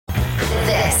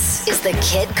the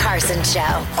Kid Carson Show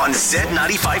on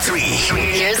Z95.3.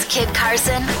 Here's Kid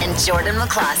Carson and Jordan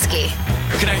McCloskey.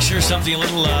 Can I share something a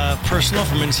little personal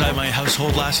from inside my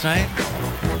household last night?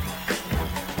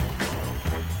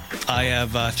 I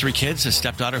have 3 kids, a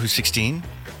stepdaughter who's 16.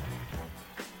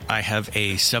 I have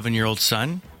a 7-year-old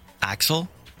son, Axel,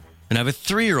 and I have a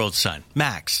 3-year-old son,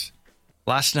 Max.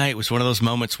 Last night was one of those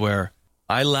moments where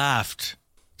I laughed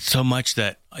so much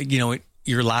that,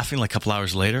 you're laughing like a couple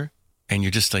hours later, and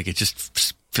you're just like, it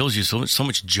just fills you so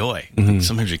much joy. Mm-hmm.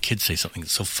 Sometimes your kids say something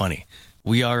that's so funny.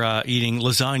 We are eating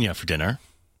lasagna for dinner,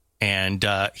 and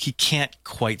he can't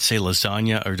quite say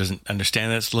lasagna or doesn't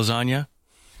understand that it's lasagna,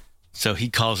 so he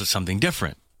calls it something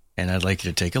different. And I'd like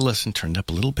you to take a listen, turn it up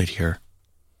a little bit here,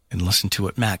 and listen to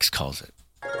what Max calls it.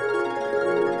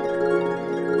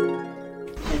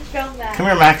 Come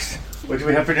here, Max. What do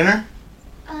we have for dinner?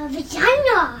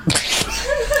 Vagina.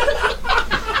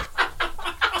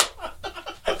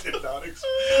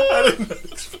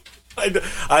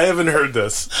 I haven't heard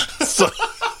this. So.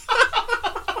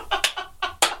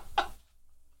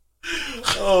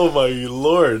 Oh my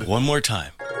Lord. One more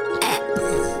time.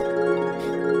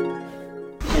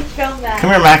 Come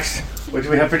here, Max. What do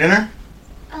we have for dinner?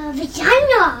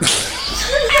 Vagina.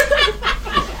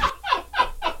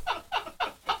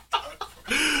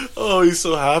 Oh, he's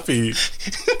so happy.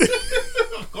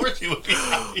 Of course he would be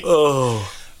happy.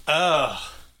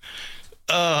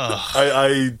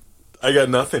 I got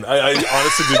nothing. I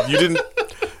honestly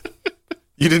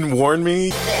you didn't warn me.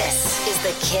 This is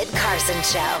the Kid Carson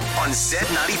Show on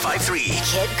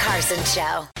Z95.3. Kid Carson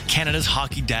Show. Canada's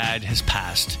hockey dad has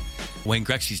passed. Wayne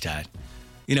Gretzky's dad.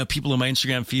 People on my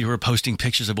Instagram feed who are posting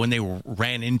pictures of when they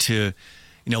ran into,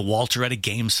 Walter at a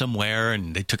game somewhere,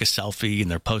 and they took a selfie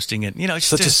and they're posting it. It's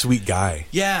Such a sweet guy.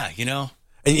 Yeah, And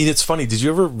it's funny. Did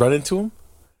you ever run into him?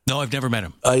 No, I've never met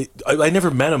him. I never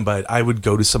met him, but I would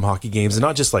go to some hockey games, and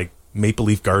not just like Maple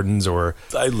Leaf Gardens, or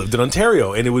I lived in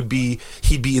Ontario, and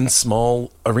he'd be in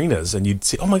small arenas, and you'd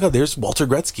say, oh my God, there's Walter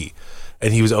Gretzky.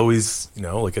 And he was always,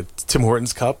 like a Tim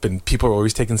Hortons cup, and people are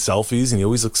always taking selfies, and he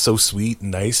always looked so sweet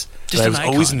and nice. Just and I an was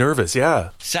icon. always nervous,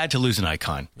 yeah. Sad to lose an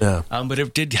icon. Yeah. But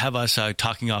it did have us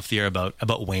talking off the air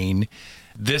about Wayne.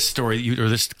 This story, or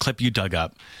this clip you dug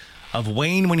up, of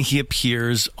Wayne when he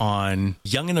appears on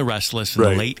Young and the Restless in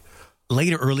the late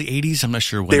or early 80s. I'm not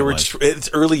sure when It's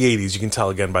early 80s. You can tell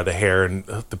again by the hair and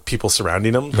the people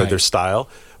surrounding him, by their style.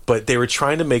 But they were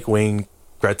trying to make Wayne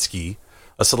Gretzky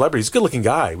a celebrity. He's a good-looking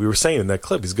guy. We were saying in that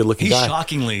clip, he's a good-looking guy. He's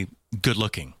shockingly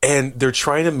good-looking. And they're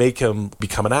trying to make him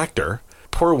become an actor.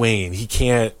 Poor Wayne, he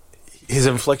can't. His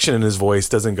inflection in his voice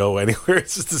doesn't go anywhere.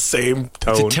 It's just the same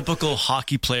tone. It's a typical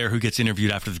hockey player who gets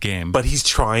interviewed after the game. But he's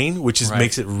trying, which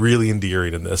makes it really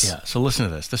endearing in this. Yeah, so listen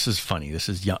to this. This is funny. This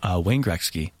is Wayne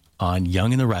Gretzky on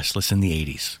Young and the Restless in the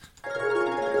 80s.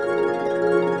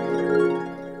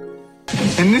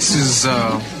 And this is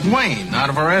Wayne out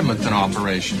of our Edmonton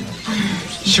operation.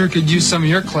 Sure could use some of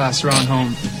your class around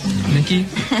home. Nikki?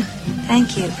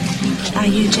 Thank you. Are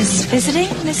you just visiting,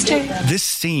 mister? This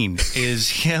scene is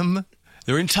him.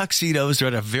 They're in tuxedos. They're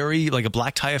at a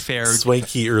black tie affair.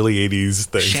 Swanky early 80s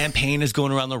thing. Champagne is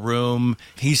going around the room.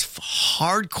 He's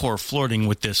hardcore flirting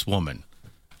with this woman.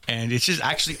 And it's just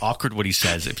actually awkward what he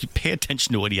says if you pay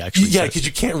attention to what he actually says. Yeah, because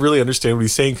you can't really understand what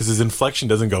he's saying because his inflection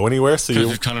doesn't go anywhere. So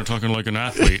he's kind of talking like an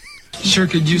athlete. Sure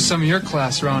could use some of your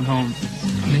class around home.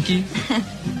 Nikki?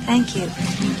 Thank you.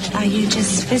 Are you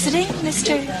just visiting,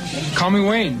 mister? Call me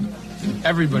Wayne.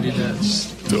 Everybody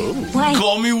does. Wayne.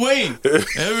 Call me Wayne.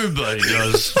 Everybody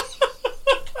does.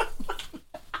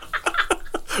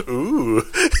 Ooh.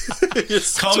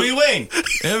 Call me Wayne.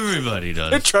 Everybody does.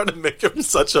 They're trying to make him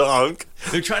such a hunk.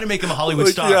 They're trying to make him a Hollywood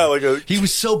star. Yeah, he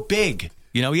was so big.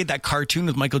 He had that cartoon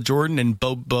with Michael Jordan and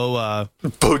Bo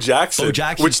Jackson,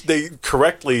 which they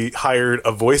correctly hired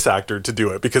a voice actor to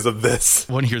do it because of this.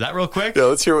 Want to hear that real quick? Yeah,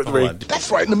 let's hear what Wayne.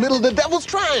 That's right in the middle of the Devil's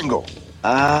Triangle.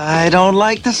 I don't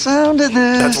like the sound of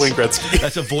this. That's Wayne Gretzky.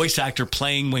 That's a voice actor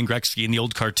playing Wayne Gretzky in the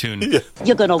old cartoon. Yeah.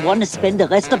 You're going to want to spend the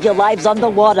rest of your lives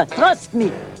underwater. Trust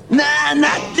me. Nah,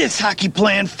 not this hockey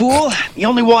playing fool. The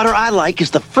only water I like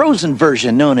is the frozen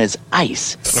version known as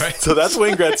ice. Right. So that's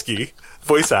Wayne Gretzky,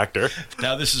 voice actor.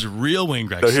 Now this is real Wayne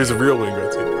Gretzky. No, here's a real Wayne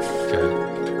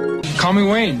Gretzky. Okay. Call me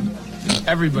Wayne.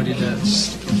 Everybody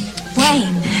does.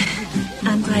 Wayne,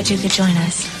 I'm glad you could join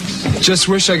us. Just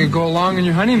wish I could go along on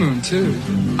your honeymoon, too.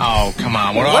 Oh, come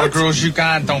on. With all the girls you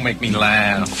got, don't make me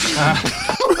laugh.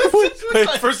 Hey,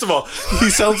 first of all, he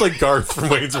sounds like Garth from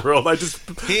Wayne's World.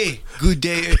 Hey, good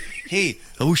day. Hey,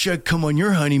 I wish I'd come on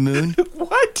your honeymoon.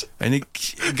 What? And the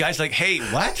guy's like, hey,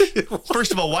 what?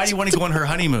 First of all, why do you want to go on her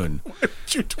honeymoon?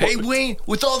 Hey, Wayne,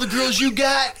 with all the girls you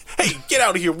got? Hey, get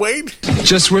out of here, Wayne.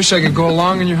 Just wish I could go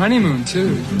along on your honeymoon,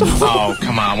 too. Oh,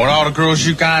 come on. With all the girls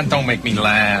you got, don't make me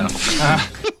laugh.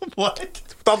 What?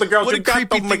 With all the girls What you a got,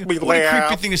 creepy don't make me What a laugh.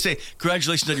 creepy thing to say.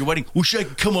 Congratulations on your wedding. Wish I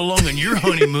could come along on your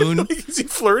honeymoon. Is he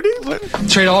flirting?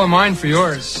 Trade all of mine for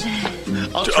yours.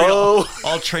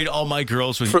 I'll trade all my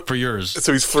girls for yours.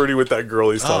 So he's flirting with that girl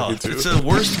he's talking to. It's the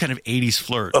worst kind of 80s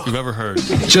flirt you've ever heard.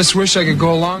 Just wish I could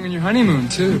go along on your honeymoon,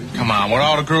 too. Come on. With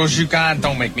all the girls you got,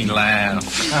 don't make me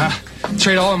laugh.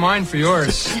 Trade all of mine for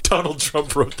yours. Donald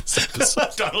Trump wrote this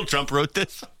episode. Donald Trump wrote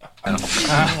this?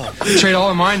 Trade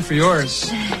all of mine for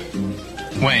yours.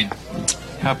 Wayne,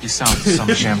 help yourself to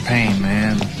some champagne,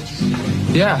 man.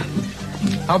 Yeah,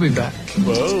 I'll be back.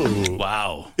 Whoa.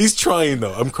 Wow. He's trying,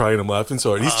 though. I'm crying. I'm laughing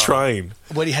so hard. He's trying.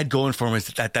 What he had going for him is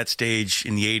that at that stage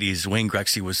in the 80s, Wayne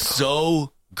Gretzky was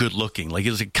so good looking. Like, he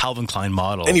was a Calvin Klein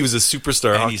model. And he was a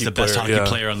superstar and hockey he's the best player, hockey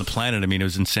player on the planet. I mean, it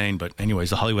was insane. But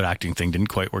anyways, the Hollywood acting thing didn't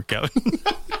quite work out.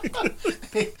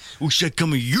 Oh, shit,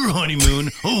 come with your honeymoon.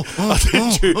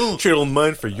 Trade all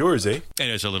mine for yours, eh? And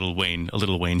there's a little Wayne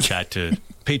chat to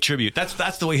pay tribute.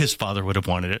 That's the way his father would have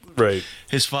wanted it. Right.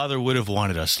 His father would have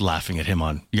wanted us laughing at him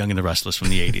on Young and the Restless from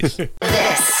the 80s.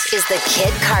 This is the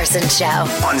Kid Carson Show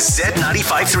on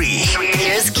Z95.3.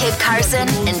 Here's Kid Carson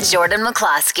and Jordan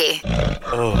McCloskey.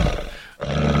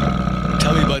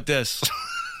 Tell me about this.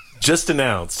 Just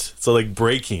announced, so like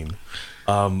breaking,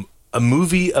 a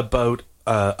movie about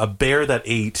a bear that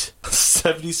ate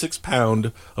 76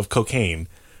 pounds of cocaine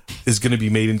is going to be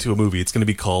made into a movie. It's going to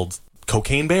be called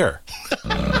Cocaine Bear.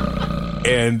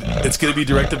 And it's going to be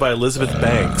directed by Elizabeth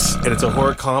Banks. And it's a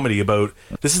horror comedy about,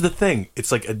 this is the thing,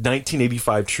 it's like a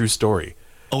 1985 true story.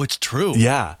 Oh, it's true.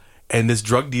 Yeah. And this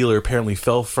drug dealer apparently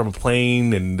fell from a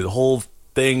plane and the whole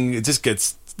thing, it just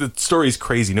gets, the story's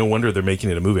crazy. No wonder they're making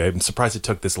it a movie. I'm surprised it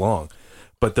took this long.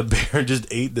 But the bear just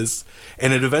ate this,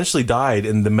 and it eventually died,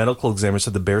 and the medical examiner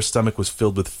said the bear's stomach was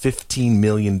filled with $15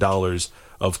 million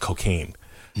of cocaine.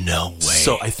 No way.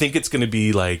 So I think it's going to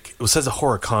be like, it says a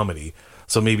horror comedy,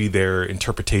 so maybe their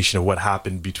interpretation of what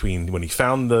happened between when he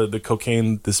found the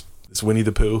cocaine, this Winnie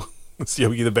the Pooh, this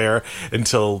Yogi the Bear,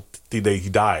 until the day he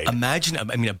died. Imagine,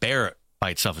 I mean, a bear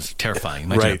by itself is terrifying.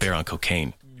 Imagine a bear on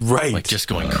cocaine. Right. Like just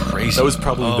going crazy. That was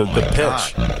probably the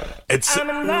pitch. God. It's...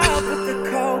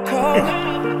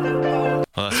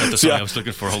 Oh, that's not the song I was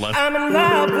looking for. Hold on. I'm in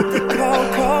love with the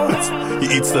cocoa.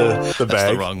 He eats the bag.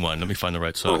 That's the wrong one. Let me find the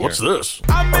right song. What's here. this?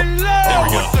 I'm in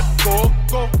love with the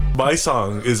cocoa. My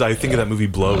song is, I think of that movie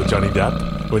Blow with Johnny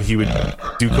Depp. When he would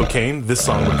do cocaine, this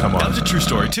song would come on. That was a true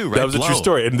story too, right? That was a true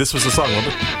story, and this was the song. Remember?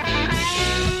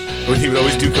 When he would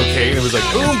always do cocaine, it was like,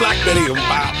 ooh, Black Betty,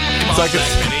 wow.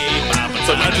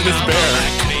 So imagine this bear.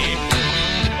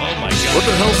 Oh my God. What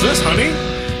the hell's this, honey?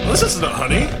 This isn't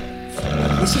honey.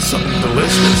 This is something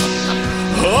delicious.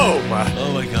 Oh my.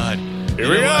 Oh my God. Here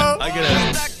we go. I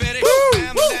gotta.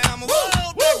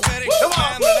 Come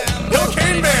on.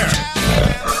 Cocaine bear.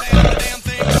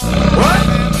 What?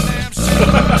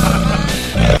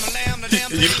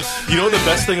 You know what the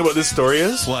best thing about this story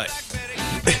is? What?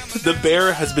 The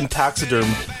bear has been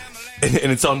taxidermed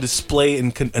and it's on display in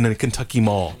a Kentucky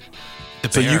mall.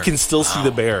 So you can still see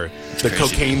the bear, the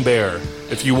crazy. Cocaine Bear,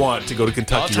 if you want to go to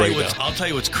Kentucky right now. I'll tell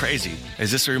you what's crazy.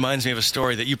 Is this reminds me of a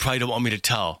story that you probably don't want me to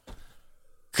tell.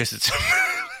 Because it's...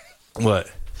 What?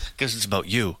 Because it's about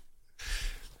you.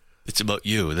 It's about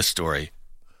you, this story.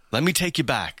 Let me take you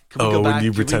back. Can we go back? When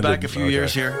you Can we pretended. back a few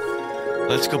years here?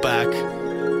 Let's go back.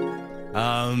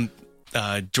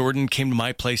 Jordan came to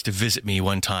my place to visit me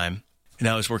one time. And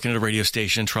I was working at a radio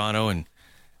station in Toronto,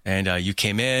 and you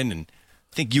came in, and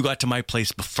I think you got to my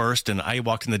place first, and I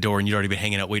walked in the door, and you'd already been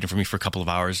hanging out waiting for me for a couple of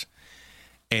hours.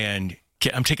 And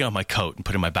I'm taking off my coat and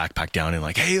putting my backpack down and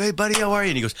like, hey, buddy, how are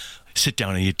you? And he goes, sit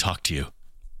down, and he'd talk to you.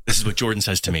 This is what Jordan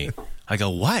says to me. I go,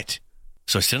 what?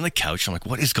 So I sit on the couch. I'm like,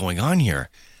 what is going on here?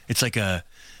 It's like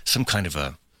some kind of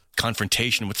a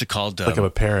confrontation. What's it called? Like a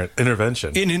parent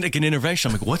intervention. Like an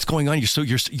intervention. I'm like, what's going on? You're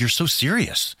so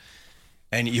serious.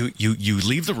 And you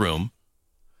leave the room,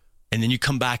 and then you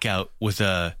come back out with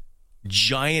a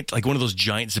giant, like one of those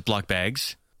giant Ziploc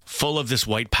bags full of this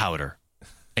white powder,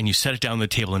 and you set it down on the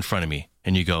table in front of me,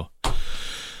 and you go,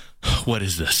 what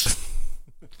is this?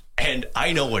 And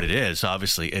I know what it is.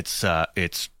 Obviously, it's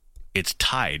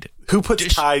Tide. Who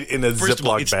puts Tide in a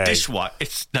Ziploc bag?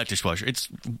 It's not dishwasher. It's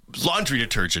laundry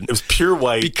detergent. It was pure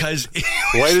white. Because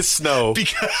white as snow.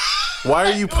 Why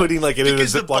are you putting it in a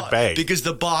Ziploc bag? Because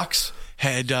the box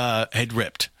had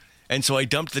ripped, and so I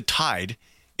dumped the Tide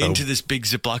into this big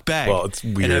Ziploc bag. Well, it's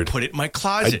weird. And I put it in my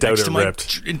closet. I doubt next it to my,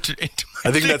 ripped. into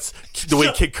I think that's the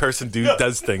way Kid Carson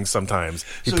does things sometimes.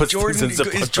 He puts things in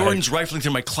Ziploc bags. Jordan's rifling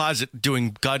through my closet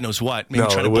doing God knows what. Maybe No,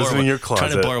 trying it to wasn't borrow, in your closet.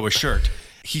 Trying to borrow a shirt.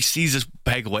 He sees this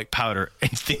bag of white powder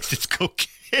and thinks it's cocaine.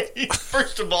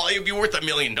 First of all, it would be worth $1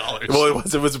 million. Well,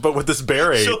 it was, but with this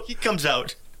bear ate. So he comes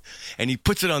out and he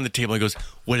puts it on the table and goes,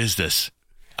 "What is this?"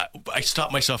 I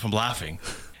stop myself from laughing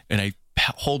and I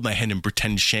hold my hand in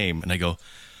pretend shame and I go,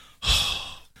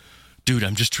 "Oh, dude,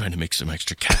 I'm just trying to make some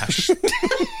extra cash."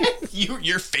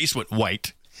 Your face went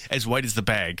white as the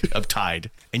bag of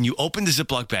Tide. And you opened the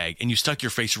Ziploc bag and you stuck your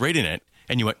face right in it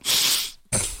and you went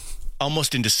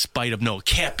almost in despite of, no, it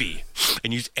can't be.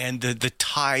 And the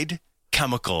Tide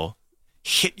chemical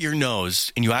hit your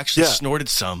nose and you actually snorted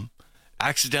some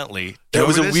accidentally. It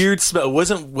was a weird smell. It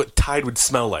wasn't what Tide would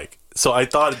smell like. So I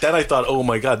thought, oh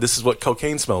my God, this is what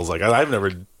cocaine smells like. I've never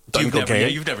done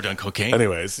cocaine. You've never done cocaine.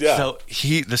 Anyways, yeah. So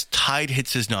this Tide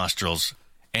hits his nostrils,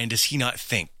 and does he not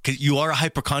think? Because you are a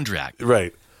hypochondriac.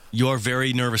 Right. You are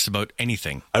very nervous about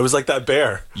anything. I was like that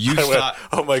bear. You thought,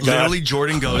 oh my God. Literally,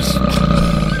 Jordan goes,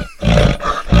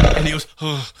 and he goes,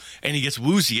 oh, and he gets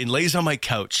woozy and lays on my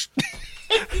couch.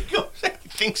 He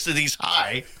thinks that he's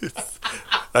high.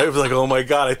 I was like, oh my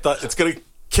God, I thought it's going to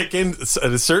kick in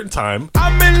at a certain time.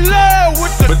 I'm in love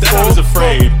with the But then I was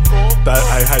afraid that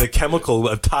I had a chemical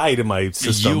of Tide in my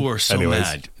system. You were so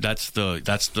mad. That's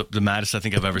the maddest I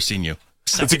think I've ever seen you.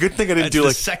 It's a good thing I didn't do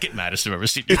the second maddest I've ever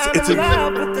seen you. It's a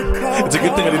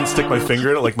good thing I didn't stick my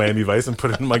finger in it like Miami Vice and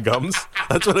put it in my gums.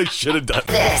 That's what I should have done.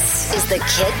 This is the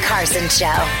Kid Carson Show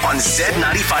on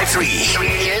Z95.3.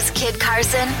 Here's Kid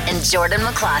Carson and Jordan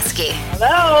McCloskey.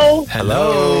 Hello.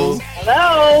 Hello.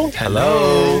 Hello.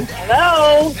 Hello.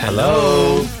 Hello.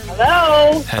 Hello.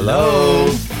 Hello. Hello.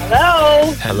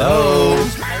 Hello. Hello.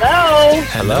 Hello.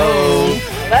 Hello.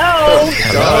 Hello.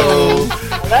 Hello.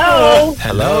 Hello.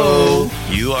 Hello.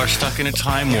 You are stuck in a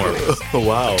time warp. Oh,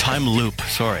 wow. Time loop.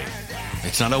 Sorry.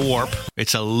 It's not a warp.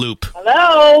 It's a loop.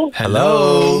 Hello.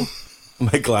 Hello.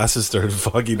 My glasses started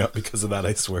fogging up because of that,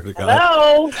 I swear to God.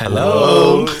 Hello.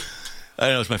 Hello. I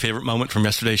know, it's my favorite moment from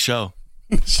yesterday's show.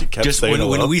 She kept Just saying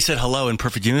when we said hello in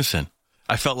perfect unison,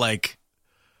 I felt like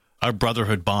our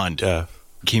brotherhood bond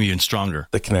became even stronger.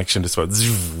 The connection just went.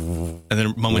 And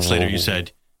then moments later you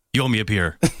said, "You owe me a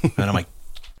beer." And I'm like,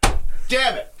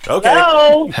 damn it. Okay.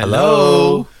 Hello.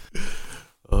 Hello.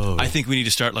 Oh. I think we need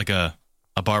to start like a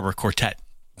barber quartet.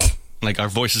 Like our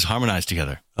voices harmonized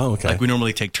together. Oh, okay. Like we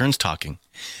normally take turns talking.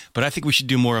 But I think we should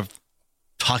do more of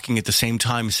talking at the same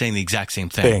time, saying the exact same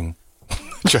thing.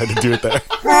 Tried to do it there.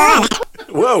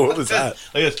 Whoa, what was that?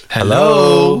 Like this.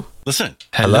 Hello. Listen.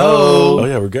 Hello. Oh,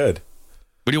 yeah, we're good.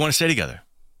 What do you want to say together?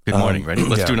 Good morning. Ready?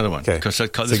 Let's do another one. Okay. This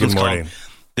good one's morning.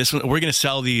 This one, we're going to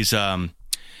sell these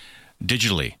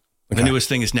digitally. The newest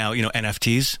thing is now,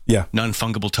 NFTs. Yeah.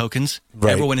 Non-fungible tokens.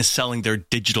 Right. Everyone is selling their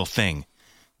digital thing.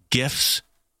 GIFs,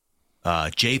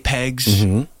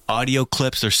 JPEGs, audio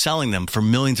clips. They're selling them for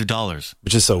millions of dollars.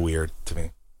 Which is so weird to me.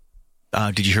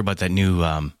 Did you hear about that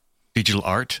new digital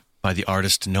art by the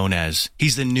artist known as,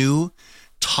 he's the new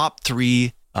top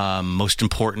 3 most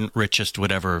important, richest,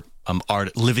 whatever,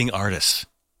 living artists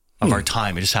of our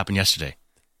time. It just happened yesterday.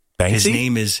 Banksy? His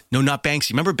name is, no, not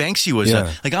Banksy. Remember Banksy was,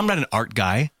 I'm not an art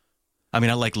guy. I mean,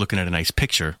 I like looking at a nice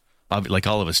picture, like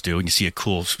all of us do, and you see a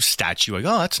cool statue, like,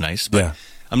 oh, that's nice. But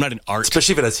I'm not an art.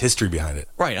 Especially if it has history behind it.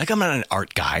 Right. Like, I'm not an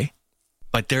art guy.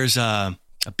 But there's a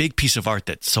big piece of art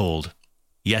that sold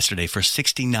yesterday for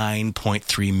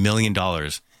 $69.3 million.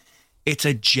 It's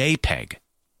a JPEG.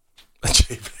 A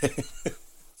JPEG?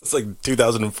 It's like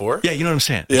 2004? Yeah, you know what I'm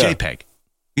saying? A JPEG.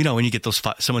 You know, when you get those,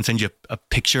 someone sends you a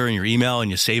picture in your email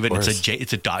and you save it, and it's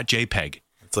a .jpeg.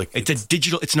 It's a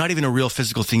digital, it's not even a real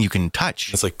physical thing you can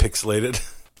touch. It's like pixelated.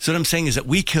 So what I'm saying is that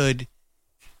we could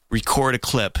record a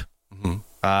clip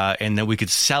and then we could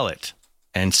sell it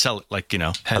like,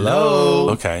 hello.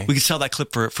 Okay. We could sell that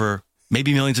clip for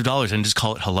maybe millions of dollars and just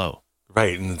call it hello.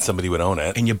 Right. And then somebody would own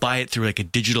it. And you buy it through like a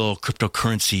digital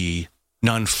cryptocurrency,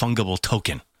 non-fungible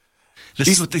token. This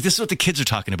is what the kids are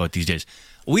talking about these days.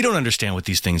 We don't understand what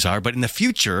these things are, but in the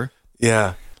future,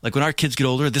 like when our kids get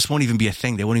older, this won't even be a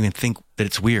thing. They won't even think that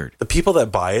it's weird. The people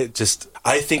that buy it,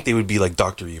 I think they would be like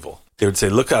Dr. Evil. They would say,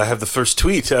 look, I have the first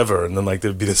tweet ever. And then like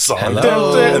there'd be this song.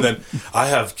 Hello. And then I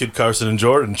have Kid Carson and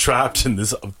Jordan trapped in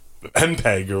this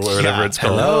MPEG or whatever it's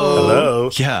called. Hello.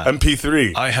 Yeah.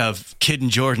 MP3. I have Kid and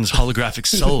Jordan's holographic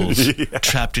souls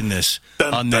trapped in this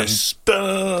on this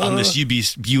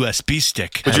USB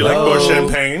stick. Would you like more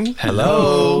champagne?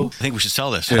 Hello. I think we should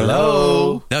sell this.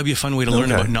 Hello. That would be a fun way to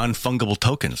learn about non-fungible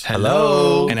tokens.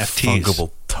 Hello. NFTs. Fungible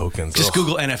tokens. Just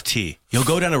Google NFT. You'll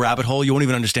go down a rabbit hole. You won't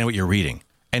even understand what you're reading.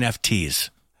 NFTs.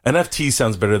 NFT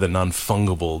sounds better than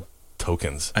non-fungible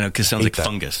tokens. I know, because it sounds like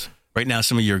fungus. Right now,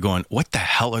 some of you are going, what the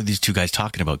hell are these two guys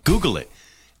talking about? Google it.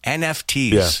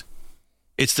 NFTs. Yeah.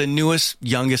 It's the newest,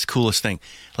 youngest, coolest thing.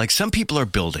 Like some people are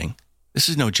building, this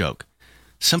is no joke.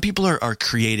 Some people are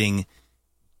creating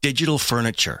digital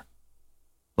furniture.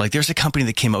 Like there's a company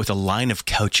that came out with a line of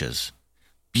couches,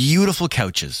 beautiful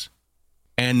couches,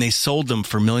 and they sold them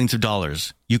for millions of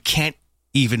dollars. You can't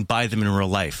even buy them in real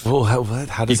life. Well, how does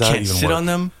that even work? You can't sit on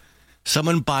them.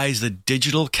 Someone buys the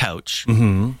digital couch,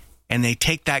 Mm-hmm. and they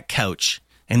take that couch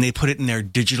and they put it in their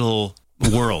digital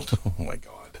world. Oh my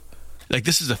god! Like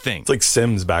this is a thing. It's like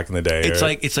Sims back in the day. It's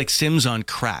right? like Sims on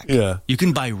crack. Yeah. You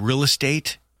can buy real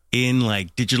estate in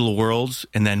like digital worlds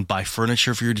and then buy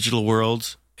furniture for your digital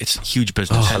worlds. It's huge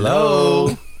business. Oh,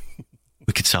 hello.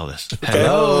 We could sell this. Okay.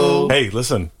 Hello. Hey,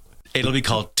 listen. It'll be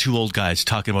called Two Old Guys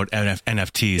Talking About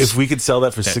NFTs. If we could sell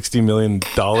that for $60 million,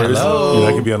 hello.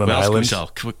 that could be on an what else can we island. sell?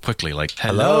 Quickly, like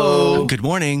hello. Good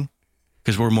morning.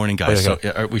 Because we're morning guys.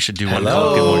 Okay. So we should do one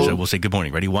called good morning. So we'll say good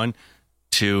morning. Ready? 1,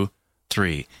 2,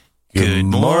 3. Good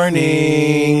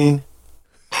morning.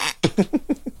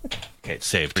 Okay, it's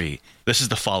saved. 3. This is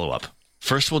the follow-up.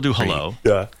 First, we'll do hello.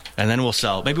 Yeah. And then we'll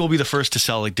sell. Maybe we'll be the first to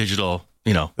sell like digital,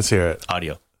 Let's hear it.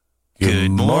 audio.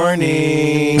 Good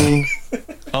morning.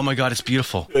 Oh my God, it's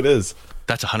beautiful. It is.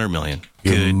 That's 100 million.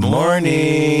 Good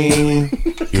morning.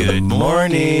 Good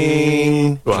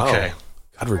morning. Wow. Okay.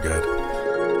 God, we're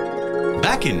good.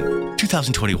 Back in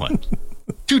 2021,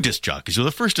 2 disc jockeys were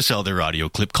the first to sell their audio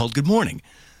clip called Good Morning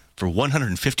for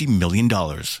 $150 million.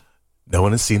 No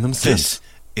one has seen them since. This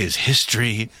is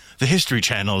history. The History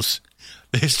Channel's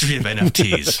the history of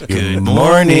NFTs. Good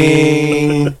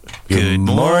morning. Good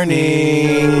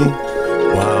morning.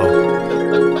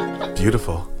 Wow.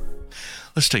 Beautiful.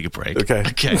 Let's take a break. Okay.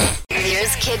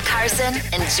 Here's Kid Carson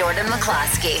and Jordan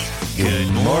McCloskey.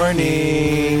 Good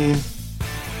morning.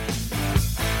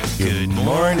 Good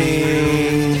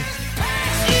morning.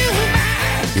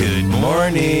 Good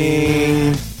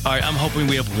morning. All right, I'm hoping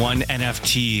we have one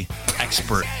NFT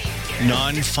expert,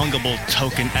 non-fungible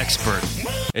token expert.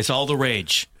 It's all the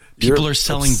rage. People are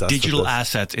selling digital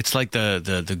assets. It's like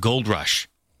the gold rush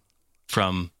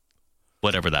from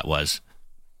whatever that was.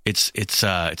 It's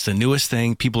the newest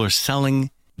thing. People are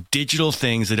selling digital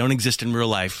things that don't exist in real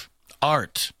life.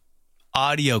 Art,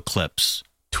 audio clips,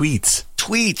 tweets.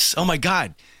 Oh my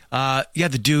God.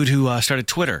 The dude who started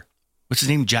Twitter. What's his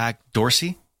name? Jack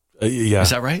Dorsey? Yeah. Is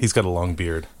that right? He's got a long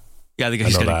beard. Yeah,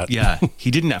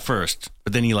 he didn't at first,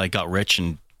 but then he like got rich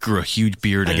and grew a huge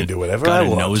beard I and can do whatever got I a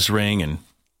want. nose ring and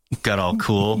got all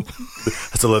cool.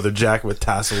 That's a leather jacket with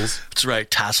tassels. That's right,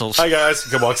 tassels. Hi guys,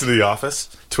 come walks into the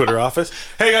office, Twitter office.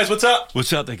 Hey guys, what's up?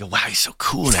 What's up? They go, wow, he's so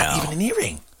cool now. Got even an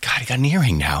earring. God, he got an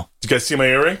earring now. Did you guys see my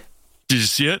earring? Did you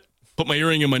see it? Put my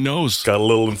earring in my nose. Got a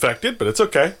little infected, but it's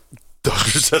okay.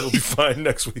 Doctor said it'll be fine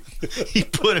next week.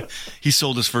 He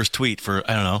sold his first tweet for,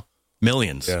 I don't know,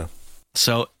 millions. Yeah.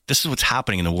 So this is what's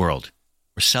happening in the world.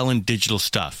 We're selling digital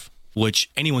stuff, which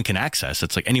anyone can access.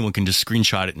 It's like anyone can just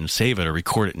screenshot it and save it or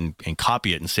record it and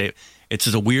copy it and save it. It's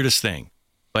the weirdest thing.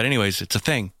 But anyways, it's a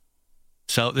thing.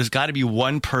 So there's got to be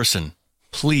one person,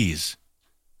 please,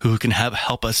 who can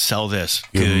help us sell this.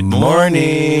 Good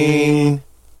morning.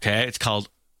 Okay, it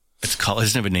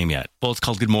doesn't have a name yet. Well, it's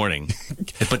called Good Morning.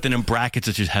 But then in brackets,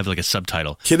 it should have like a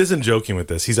subtitle. Kid isn't joking with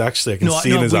this. He's actually, I can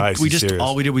see in his eyes.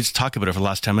 All we did was talk about it for the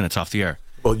last 10 minutes off the air.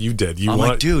 Well, you did. I'm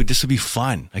like, dude, this would be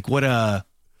fun. Like, what a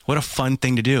fun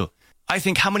thing to do. I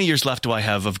think, how many years left do I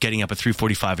have of getting up at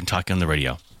 3:45 and talking on the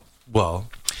radio? Well,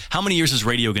 how many years is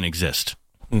radio going to exist?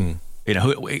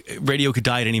 Radio could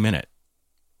die at any minute.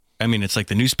 I mean, it's like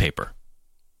the newspaper.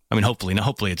 I mean,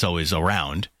 hopefully it's always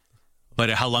around. But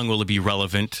how long will it be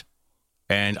relevant?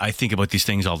 And I think about these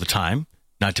things all the time.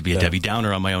 Not to be a Debbie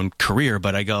Downer on my own career,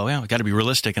 but I go, I got to be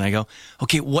realistic. And I go,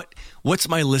 okay, what's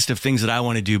my list of things that I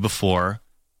want to do before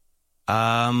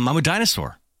I'm a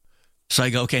dinosaur? So I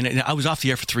go, okay, and I was off the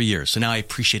air for 3 years. So now I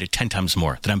appreciate it 10 times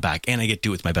more that I'm back and I get to do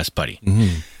it with my best buddy.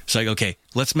 Mm-hmm. So I go, okay,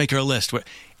 let's make our list.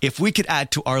 If we could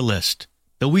add to our list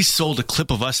that we sold a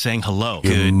clip of us saying hello.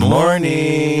 Good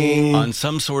morning. On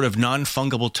some sort of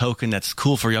non-fungible token that's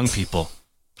cool for young people.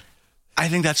 I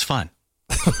think that's fun.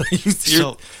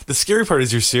 The scary part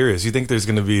is you're serious. You think there's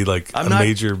going to be like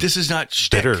major this is not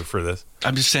shtick. bidder for this.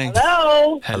 I'm just saying.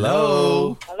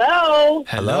 Hello.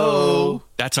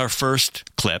 That's our first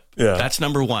clip. Yeah. That's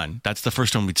number 1. That's the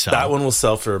first one we'd sell. That one will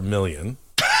sell for $1 million.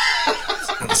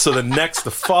 So the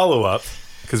follow-up,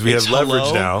 because we have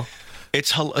leverage now.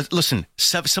 It's listen,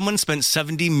 someone spent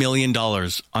 $70 million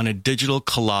on a digital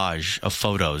collage of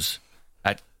photos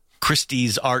at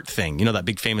Christie's art thing. You know, that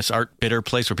big famous art bidder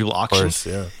place where people auction? Of course,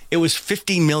 yeah. It was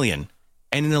 $15 million.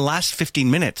 And in the last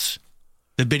 15 minutes,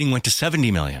 the bidding went to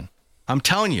 $70 million. I'm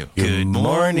telling you. Good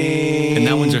morning. And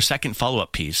that one's our second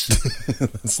follow-up piece,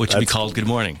 which will be called Good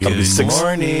Morning. Good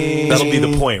morning. That'll be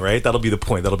the point, right? That'll be the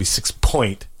point. That'll be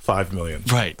 $6.5 million.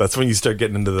 Right. That's when you start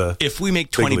getting into the. If we make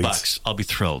 $20, I'll be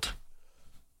thrilled.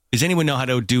 Does anyone know how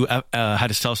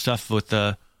to sell stuff with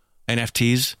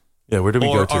NFTs? Yeah, where do we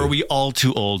go to? Or are we all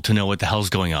too old to know what the hell's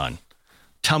going on?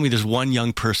 Tell me there's one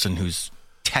young person who's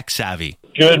tech savvy.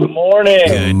 Good morning.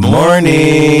 Good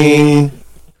morning.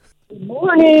 Good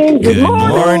morning. Good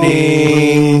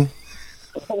morning.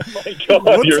 Oh my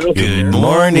God, you're really Good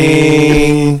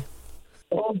morning.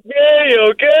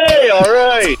 Okay, all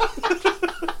right.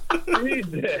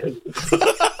 Jesus.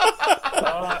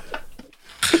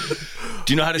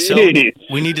 Do you know how to sell it?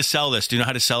 We need to sell this. Do you know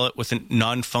how to sell it with a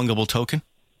non-fungible token?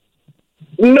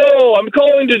 No, I'm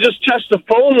calling to just test the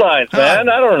phone lines, man.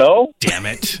 I don't know. Damn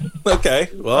it. Okay,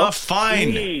 well.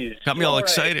 Fine. Jeez. Got me all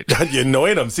excited. God, you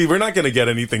annoyed him. See, we're not going to get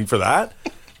anything for that.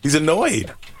 He's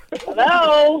annoyed.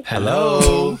 Hello.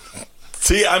 Hello.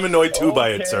 See, I'm annoyed too by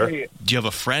it, sir. Do you have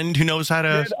a friend who knows how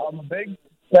to... Dude, I'm a big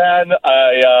fan.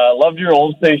 I loved your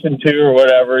old station too, or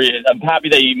whatever. I'm happy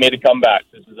that you made a comeback.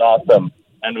 This is awesome.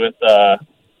 And with, I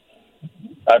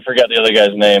forget the other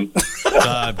guy's name.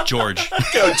 George.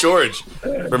 Go, George.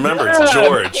 Remember, it's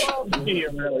George.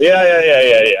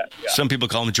 Yeah. Some people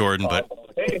call him Jordan, but...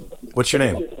 Hey. What's your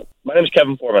name? My name's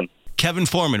Kevin Foreman. Kevin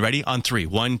Foreman. Ready? On 3.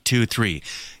 1, 2, 3.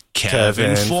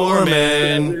 Kevin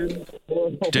Foreman.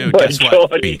 Dude, Oh my guess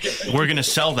what? God. We're going to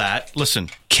sell that. Listen.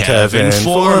 Kevin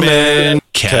Foreman.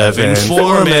 Kevin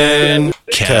Foreman.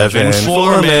 Kevin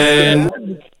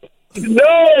Foreman. No.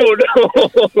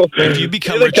 If you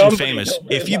become rich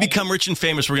and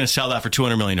famous, we're going to sell that for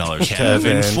 $200 million.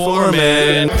 Kevin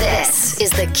Foreman. This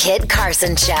is the Kid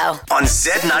Carson Show on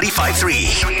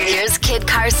Z95.3. Here's Kid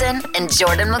Carson and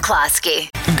Jordan McCloskey.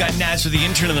 We've got Nazer the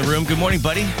Intern in the room. Good morning,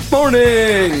 buddy.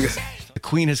 Morning. The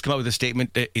Queen has come up with a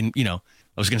statement I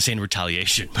was going to say in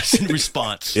retaliation, but it's in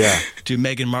response to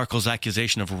Meghan Markle's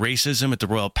accusation of racism at the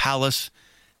Royal Palace.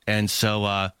 And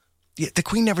so the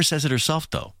Queen never says it herself,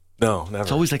 though. No, never.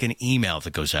 It's always like an email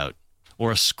that goes out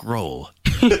or a scroll.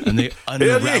 And they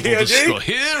unravel the scroll.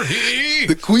 Here he.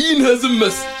 The Queen has a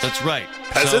message. That's right.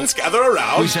 Peasants, gather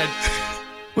around. We said,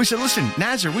 listen,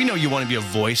 Nazer, we know you want to be a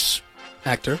voice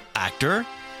Actor.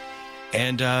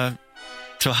 And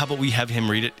so how about we have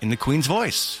him read it in the Queen's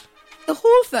voice? The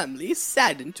whole family is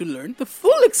saddened to learn the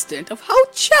full extent of how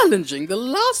challenging the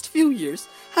last few years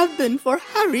have been for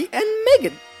Harry and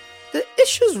Meghan. The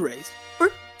issues raised,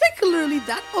 particularly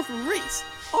that of race,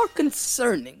 are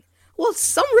concerning. While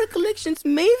some recollections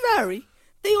may vary,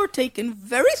 they are taken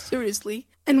very seriously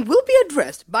and will be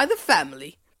addressed by the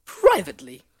family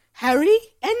privately. Harry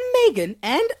and Meghan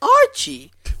and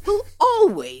Archie will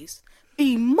always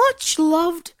be much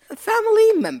loved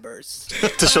family members.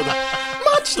 To show that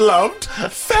much loved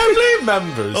family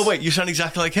members. Oh, wait, you sound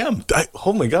exactly like him.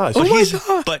 Oh, my gosh. But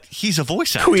he's a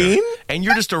voice actor. Queen? And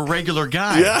you're just a regular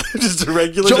guy. Yeah, just a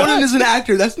regular Jordan guy. is an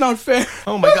actor. That's not fair.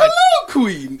 Oh, my God. Hello,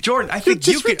 Queen. Jordan, I think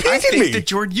that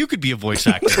Jordan, you could be a voice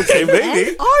actor. Okay,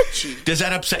 maybe. And Archie. Does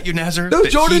that upset you, Nazer? No,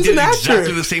 that Jordan's he did an actor.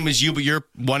 exactly the same as you, but you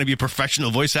want to be a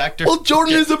professional voice actor? Well,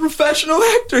 Jordan is a professional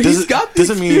actor. He's got the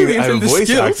doesn't mean experience I have and the voice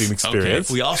skills. acting experience.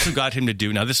 Okay. We also got him to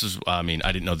do, now this is, I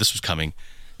didn't know this was coming.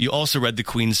 You also read the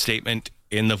Queen's statement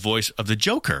in the voice of the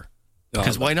Joker.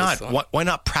 Because why not? Why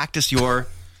not practice your,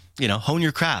 hone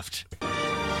your craft? The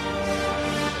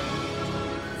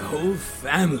whole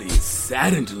family is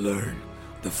saddened to learn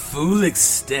the full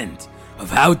extent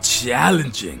of how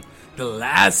challenging the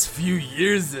last few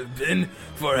years have been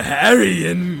for Harry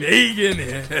and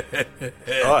Meghan.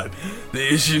 God.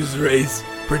 The issues raised,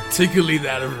 particularly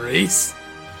that of race,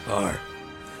 are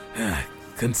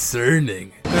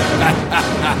concerning. Whoa!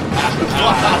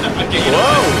 You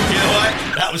know what?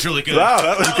 That was really good. Wow,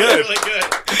 that was good. Really good.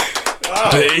 Wow.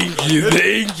 Thank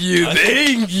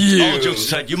you. All jokes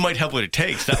aside, you might have what it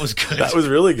takes. That was good. That was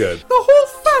really good. The whole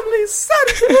family is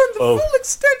saddened to learn the full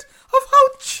extent of how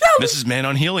challenging. This is Man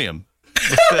on Helium.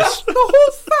 The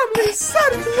whole family is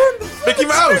saddened to learn the full Mickey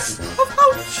Mouse. extent of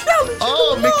how challenging.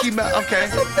 Oh, Mickey Mouse. Okay.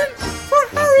 For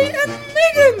Harry and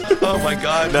Meghan. Oh my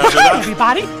God. No, Hi,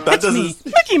 everybody. It's me,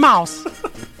 Mickey Mouse.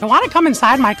 You want to come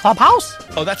inside my clubhouse?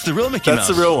 Oh, that's the real Mickey Mouse.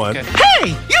 That's the real one. Okay. Hey,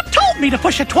 you told me to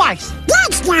push it twice.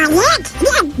 That's not it.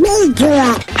 Let me do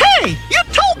it. Hey, you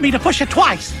told me to push it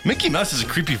twice. Mickey Mouse is a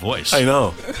creepy voice. I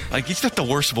know. Like, he's got the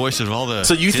worst voice of all the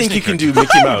So you think Disney you can do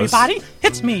cartoons. Mickey Hi, Mouse? everybody.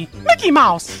 It's me, Mickey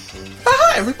Mouse.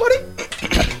 Hi, everybody.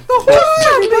 The whole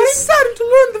family is saddened to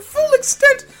learn the full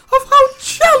extent of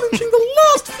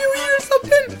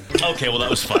Okay, well,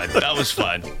 that was fun. That was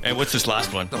fun. And what's this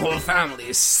last one? The whole family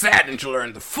is saddened to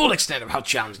learn the full extent of how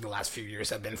challenging the last few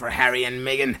years have been for Harry and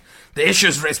Meghan. The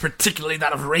issues raised, particularly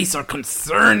that of race, are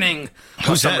concerning.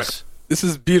 Who's this? This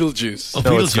is Beetlejuice. Oh,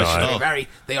 Beetlejuice.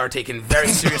 They are taken very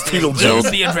seriously and will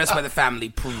be addressed by the family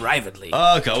privately.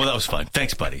 Okay, well, that was fun.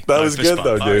 Thanks, buddy. That was good,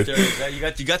 though, dude.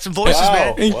 Right, you got some voices,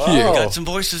 man. Thank you. You got some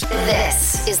voices.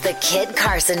 This is the Kid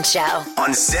Carson Show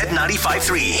on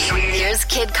Z95.3. Here's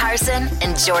Kid Carson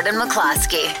and Jordan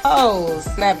McCloskey. Oh,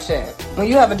 Snapchat. When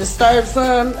you have a disturbed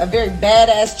son, a very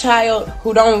badass child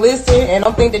who don't listen and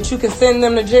don't think that you can send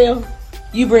them to jail,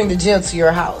 you bring the jail to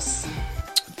your house.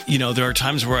 You know, there are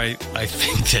times where I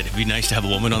think that it'd be nice to have a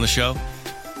woman on the show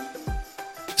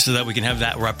so that we can have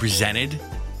that represented.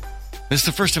 This is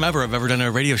the first time ever I've ever done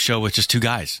a radio show with just two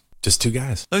guys. Just two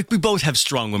guys. Like, we both have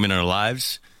strong women in our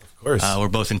lives. Of course. We're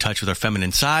both in touch with our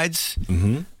feminine sides.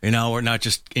 Mm-hmm. You know, we're not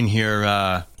just in here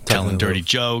telling dirty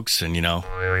jokes and, you know,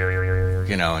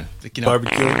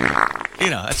 barbecue. You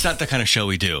know, that's not the kind of show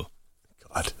we do.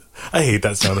 God, I hate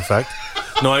that sound effect.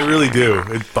 No, I really do.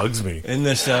 It bugs me. In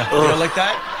this, you don't like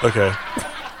that? Okay.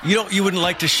 You wouldn't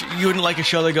like you wouldn't like a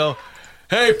show that go,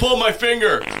 hey, pull my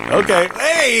finger. Okay.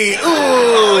 Hey,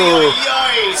 ooh,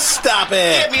 oy. Stop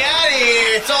it. Get me out of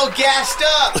here. It's all gassed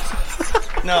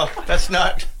up. No, that's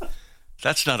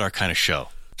not our kind of show.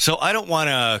 So I don't want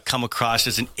to come across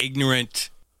as an ignorant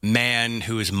man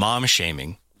who is mom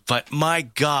shaming. But my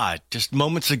God, just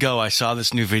moments ago, I saw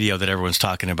this new video that everyone's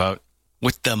talking about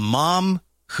with the mom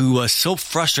who was so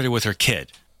frustrated with her kid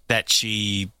that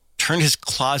she turned his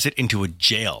closet into a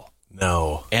jail.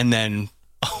 No. And then,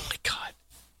 oh my God.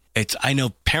 I know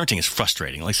parenting is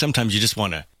frustrating. Like sometimes you just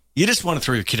want to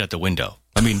throw your kid out the window.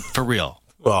 I mean, for real.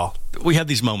 Well, we have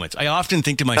these moments. I often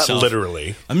think to myself, not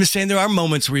literally. I'm just saying there are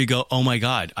moments where you go, oh my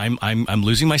God, I'm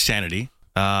losing my sanity.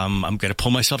 I'm going to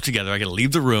pull myself together. I got to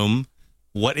leave the room.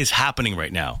 What is happening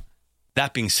right now?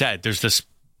 That being said, there's this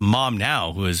mom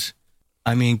now who is,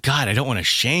 I mean, God, I don't want to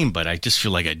shame, but I just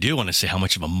feel like I do want to say how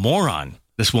much of a moron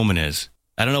this woman is.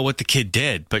 I don't know what the kid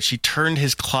did, but she turned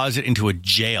his closet into a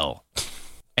jail.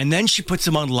 And then she puts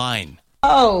him online.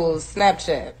 Oh,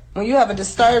 Snapchat. When you have a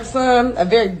disturbed son, a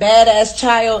very badass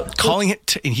child. Calling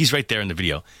it, and he's right there in the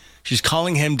video. She's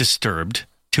calling him disturbed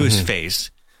to his face.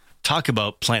 Talk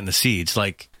about planting the seeds.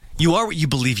 Like, you are what you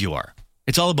believe you are.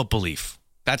 It's all about belief.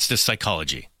 That's the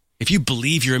psychology. If you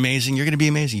believe you're amazing, you're going to be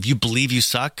amazing. If you believe you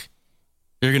suck,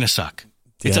 you're going to suck.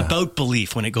 Yeah. It's about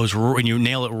belief. When you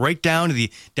nail it right down to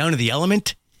the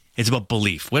element, it's about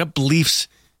belief. What beliefs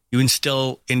you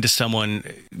instill into someone,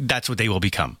 that's what they will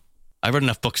become. I've read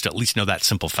enough books to at least know that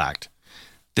simple fact.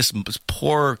 This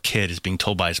poor kid is being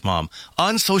told by his mom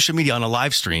on social media on a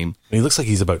live stream. He looks like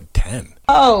he's about 10.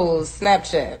 Oh,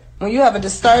 Snapchat. When you have a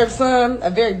disturbed son, a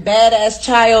very badass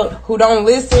child who don't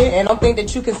listen and don't think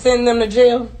that you can send them to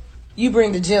jail, you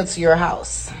bring the jail to your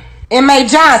house. M.A.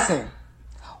 Johnson,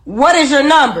 what is your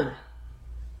number?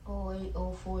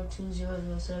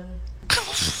 08042007.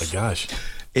 Oh my gosh.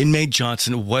 Inmate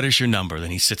Johnson, what is your number? Then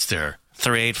he sits there.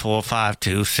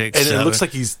 3845267. And it looks like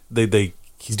he's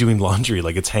doing laundry,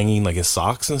 like it's hanging like his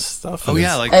socks and stuff. Oh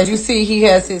yeah, like as you see, he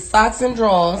has his socks and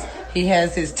drawers, he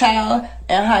has his towel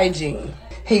and hygiene.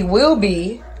 He will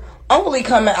be only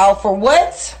coming out for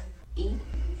what?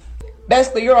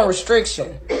 Basically, you're on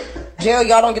restriction. Jail,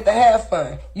 y'all don't get to have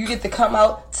fun. You get to come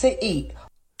out to eat.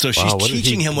 So she's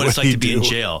teaching him what it's like to be in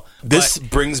jail. This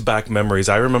brings back memories.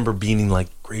 I remember being in like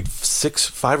grade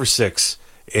 5 or 6.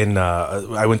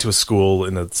 I went to a school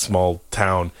in a small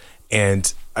town,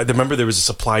 and I remember there was a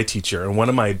supply teacher, and one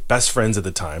of my best friends at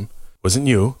the time, wasn't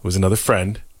you, it was another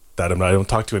friend that I don't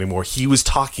talk to anymore. He was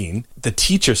talking. The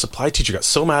supply teacher got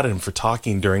so mad at him for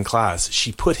talking during class,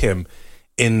 she put him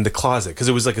in the closet, because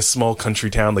it was like a small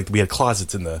country town. Like we had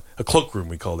closets in a cloakroom,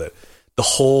 we called it. The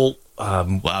whole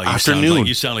afternoon.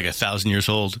 You sound like 1,000 years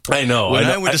old. I know. When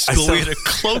I went to school, we had a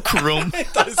cloakroom.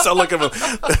 I sound like I'm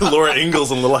Laura Ingalls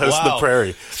in Little House on the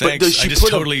Prairie. Thanks.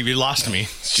 You lost me.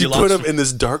 She put him in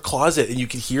this dark closet, and you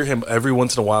could hear him every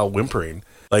once in a while whimpering.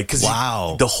 Like, cause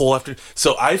the whole afternoon.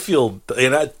 So I feel,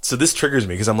 so this triggers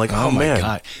me because I'm like, oh man. My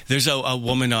God. There's a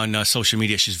woman on social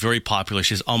media. She's very popular.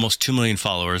 She has almost 2 million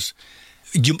followers.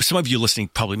 Some of you listening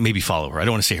probably maybe follow her. I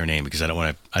don't want to say her name because I don't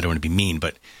want to be mean,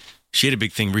 but she had a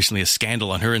big thing recently, a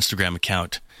scandal on her Instagram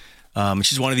account.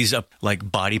 She's one of these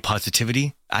body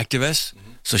positivity activists.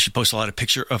 Mm-hmm. So she posts a lot of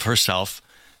picture of herself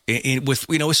with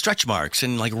stretch marks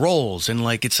and like rolls and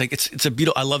like it's a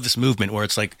beautiful. I love this movement where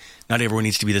it's like not everyone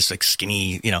needs to be this like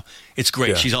skinny. It's great.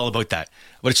 Yeah. She's all about that.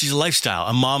 But she's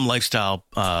a mom lifestyle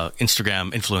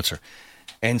Instagram influencer.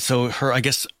 And so I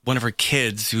guess one of her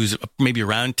kids, who's maybe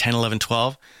around 10, 11,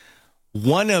 12,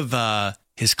 one of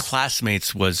his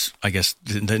classmates was, I guess,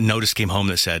 the notice came home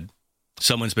that said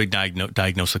someone's been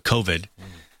diagnosed with COVID.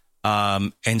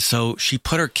 And so she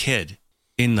put her kid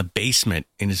in the basement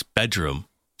in his bedroom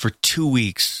for 2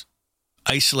 weeks,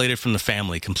 isolated from the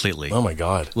family completely. Oh my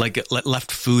God. Like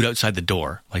left food outside the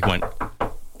door. Like went,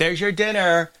 there's your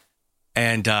dinner.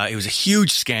 And it was a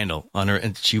huge scandal on her.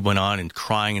 And she went on and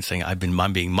crying and saying,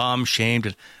 I'm being mom shamed.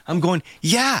 And I'm going,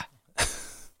 yeah,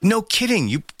 no kidding.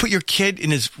 You put your kid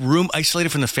in his room isolated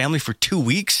from the family for 2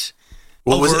 weeks.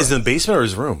 What was it? Is it in the basement or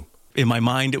his room? In my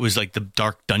mind, it was like the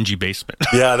dark, dungy basement.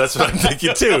 Yeah, that's what I'm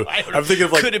thinking too. I'm thinking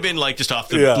of like... Could have been like just off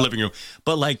the living room.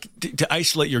 But like to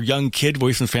isolate your young kid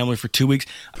away from the family for 2 weeks,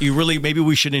 maybe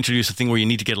we should introduce a thing where you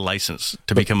need to get a license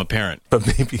to become a parent. But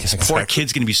maybe... Poor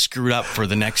kid's going to be screwed up for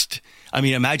the next... I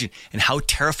mean, imagine. And how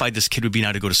terrified this kid would be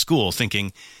now to go to school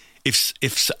thinking, if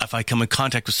I come in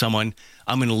contact with someone,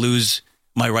 I'm going to lose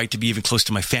my right to be even close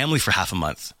to my family for half a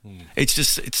month.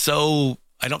 It's so...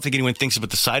 I don't think anyone thinks about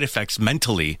the side effects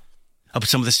mentally of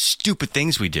some of the stupid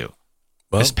things we do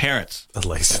as parents. A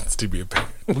license to be a parent.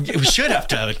 We should have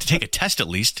to take a test at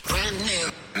least. Brand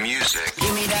new music.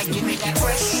 Give me that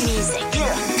fresh music.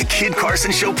 Yeah. The Kid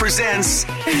Carson Show presents.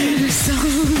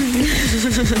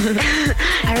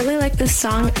 I really like this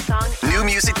song. New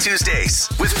Music Tuesdays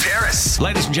with Paris.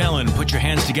 Ladies and gentlemen, put your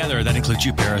hands together. That includes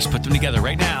you, Paris. Put them together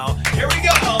right now. Here we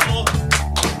go.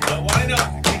 But why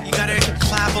not? You gotta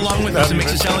clap along with us. It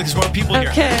makes it sound like there's more people here.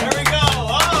 Okay. Here we go. All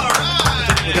right.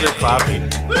 Look at her clapping.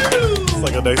 Woo! It's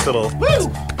like a nice little... Woo!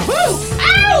 Woo!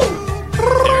 Ow!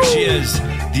 There she is.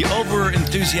 The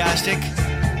over-enthusiastic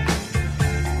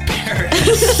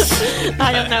Paris.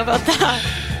 I don't know about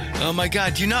that. Oh my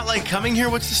God. Do you not like coming here?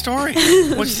 What's the story?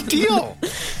 What's the deal?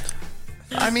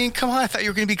 I mean, come on. I thought you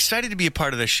were going to be excited to be a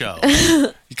part of this show.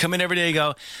 You come in every day and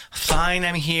go, fine,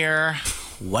 I'm here.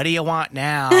 What do you want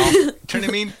now? Do you know what I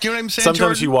mean? Do you know what I'm saying, Sometimes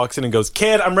Jordan? she walks in and goes,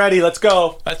 kid, I'm ready. Let's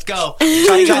go. Let's go.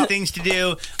 I got things to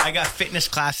do. I got fitness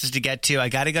classes to get to. I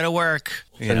got to go to work.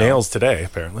 Her nails today,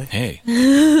 apparently. Hey.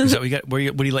 Is that what you got? What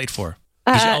are you late for?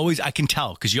 Because I can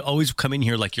tell, because you always come in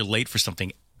here like you're late for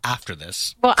something after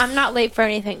this. Well, I'm not late for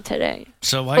anything today.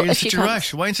 So why are you in such a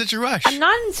rush? Why in such a rush? I'm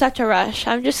not in such a rush.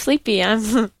 I'm just sleepy.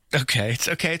 Okay. It's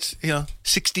okay. It's,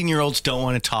 16-year-olds don't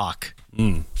want to talk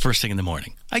first thing in the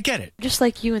morning. I get it. Just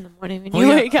like you in the morning when you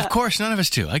wake up. Of course, none of us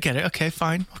do. I get it. Okay,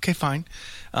 fine. Okay.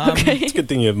 It's a good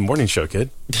thing you have a morning show, kid.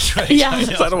 That's right. Yeah. I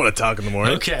don't want to talk in the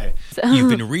morning. Okay. You've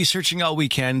been researching all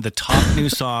weekend the top new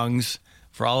songs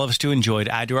for all of us to enjoy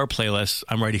to add to our playlist.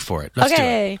 I'm ready for it. Let's do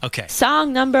it. Okay.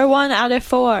 Song number 1 out of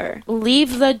 4.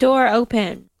 Leave the Door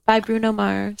Open by Bruno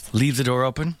Mars. Leave the door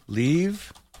open.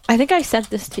 Leave. I think I sent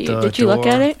this to you. Did you look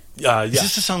at it? Yeah. Is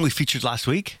this the song we featured last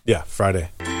week? Yeah,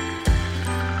 Friday.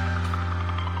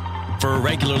 For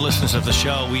regular listeners of the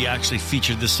show, we actually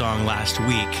featured this song last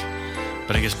week,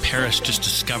 but I guess Paris just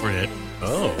discovered it.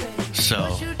 Oh.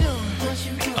 So,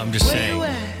 I'm just saying,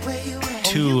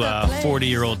 2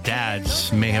 40-year-old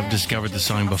dads may have discovered the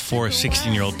song before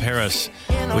 16-year-old Paris,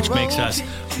 which makes us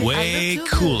way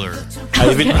cooler.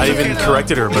 I even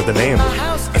corrected her by the name.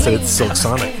 I said it's Silk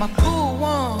Sonic.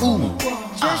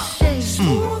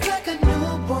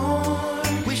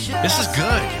 This is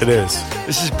good. It is.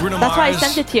 This is Bruno That's Mars. why I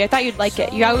sent it to you. I thought you'd like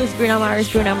it. You're always Bruno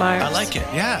Mars. I like it,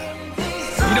 yeah.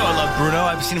 You know I love Bruno.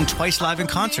 I've seen him twice live in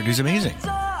concert. He's amazing.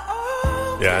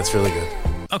 Yeah, it's really good.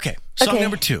 Okay, song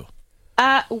number 2.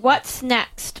 What's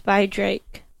Next by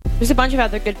Drake. There's a bunch of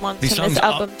other good ones from this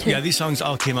album, too. Yeah, these songs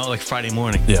all came out like Friday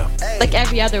morning. Yeah. Like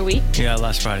every other week. Yeah,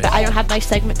 last Friday. But I don't have my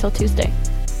segment till Tuesday.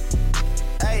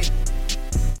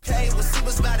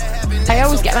 I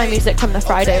always get my music from the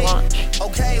Friday launch. All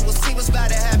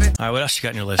right, what else you got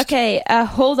on your list? Okay,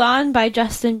 Hold On by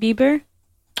Justin Bieber.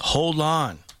 Hold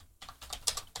On.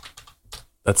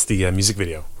 That's the music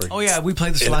video. Oh, yeah, we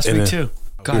played this last week, too.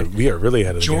 God, we are really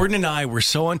ahead of the game. Jordan and I were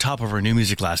so on top of our new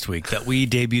music last week that we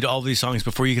debuted all these songs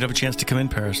before you could have a chance to come in,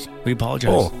 Paris. We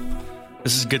apologize. Oh.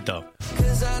 This is good, though.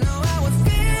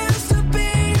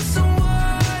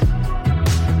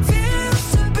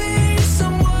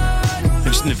 Have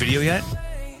you seen the video yet?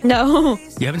 No.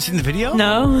 You haven't seen the video?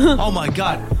 No. Oh, my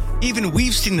God. Even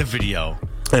we've seen the video.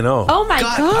 I know. Oh, my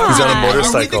God. He's on a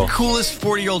motorcycle. Are we the coolest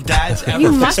 40-year-old dads ever?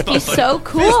 You must be so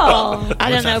cool. I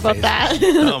don't know about that.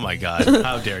 Oh, my God.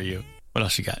 How dare you? What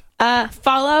else you got?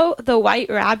 Follow the White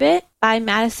Rabbit by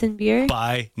Madison Beer.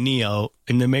 By Neo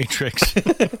in the Matrix.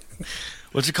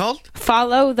 What's it called?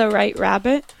 Follow the Right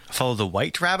Rabbit. Follow the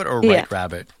White Rabbit or White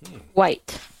Rabbit?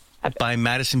 White. By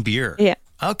Madison Beer. Yeah.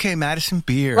 Okay, Madison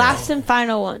Beer. Last and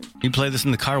final one. You played this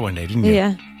in the car one day, didn't you?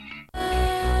 Yeah.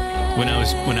 When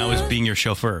I was being your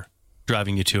chauffeur,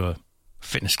 driving you to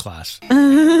fitness class.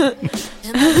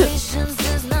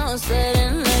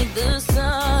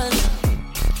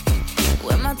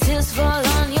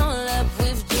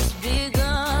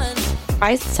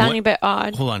 Why is it sounding a bit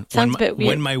odd? Hold on. Sounds a bit weird.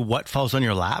 When my what falls on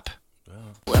your lap?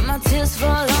 When my tears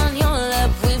fall on your lap,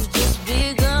 we've just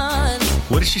begun.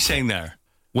 What is she saying there?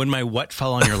 When my what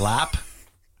fell on your lap?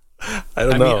 I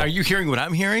don't know. Are you hearing what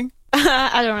I'm hearing?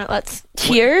 I don't know.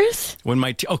 Tears? When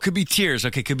my could be tears.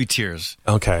 Okay, could be tears.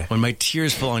 Okay. When my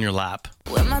tears fall on your lap.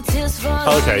 When my tears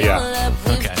fall Okay, yeah.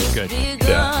 Okay, good.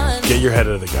 Yeah. Get your head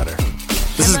out of the gutter.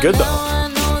 This is good though.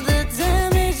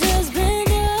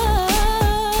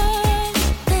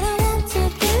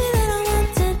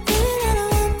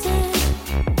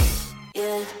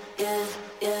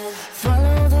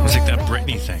 It's like that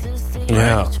Britney thing.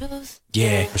 Yeah.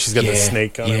 Yeah. She's got the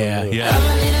snake on her. Yeah.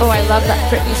 Oh, I love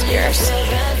that Britney Spears.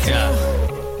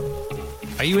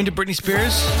 Yeah. Are you into Britney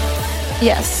Spears?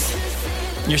 Yes.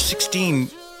 You're 16.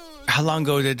 How long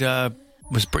ago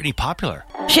was Britney popular?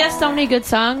 She has so many good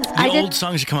songs. Old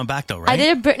songs are coming back though, right? I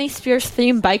did a Britney Spears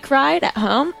themed bike ride at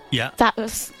home. Yeah. That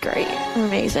was great.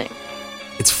 Amazing.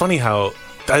 It's funny how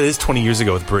that is 20 years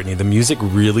ago with Britney. The music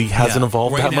really hasn't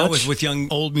evolved right that now much. with young,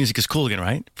 old music is cool again,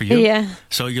 right? For you? Yeah.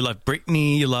 So you love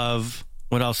Britney, you love,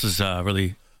 what else is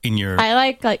really in your... I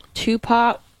like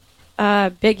Tupac,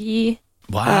 Biggie.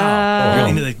 Wow. You're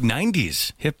into the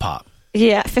 90s hip-hop.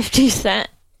 Yeah, 50 Cent.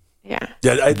 Yeah.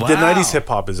 Yeah, the 90s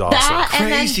hip-hop is awesome.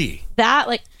 Crazy. That,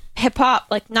 hip-hop,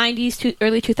 90s to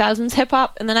early 2000s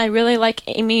hip-hop, and then I really like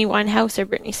Amy Winehouse or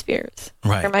Britney Spears.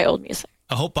 Right. For my old music.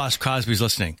 I hope Boss Crosby's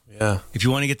listening. Yeah. If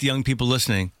you want to get the young people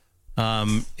listening,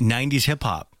 90s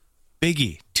hip-hop,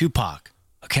 Biggie, Tupac,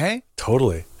 okay?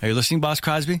 Totally. Are you listening, Boss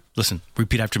Crosby? Listen,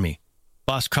 repeat after me.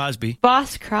 Boss Crosby.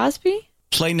 Boss Crosby?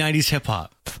 Play 90s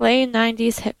hip-hop. Play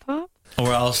 90s hip-hop?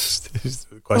 Or else...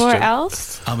 Or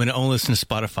else? I'm going to only listen to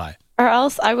Spotify. Or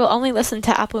else I will only listen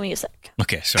to Apple Music.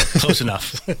 Okay, sorry. Close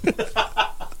enough.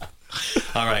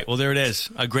 All right. Well, there it is.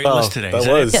 A great list today.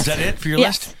 Is that it for your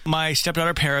list? My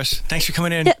stepdaughter, Paris. Thanks for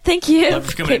coming in. Yeah, thank you. Love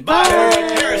for coming in. Bye.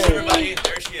 Paris, everybody.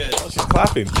 There she is. Oh, she's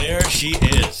clapping. There she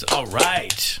is. All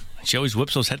right. She always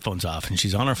whips those headphones off, and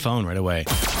she's on her phone right away.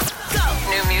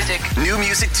 New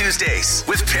Music Tuesdays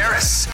with Paris.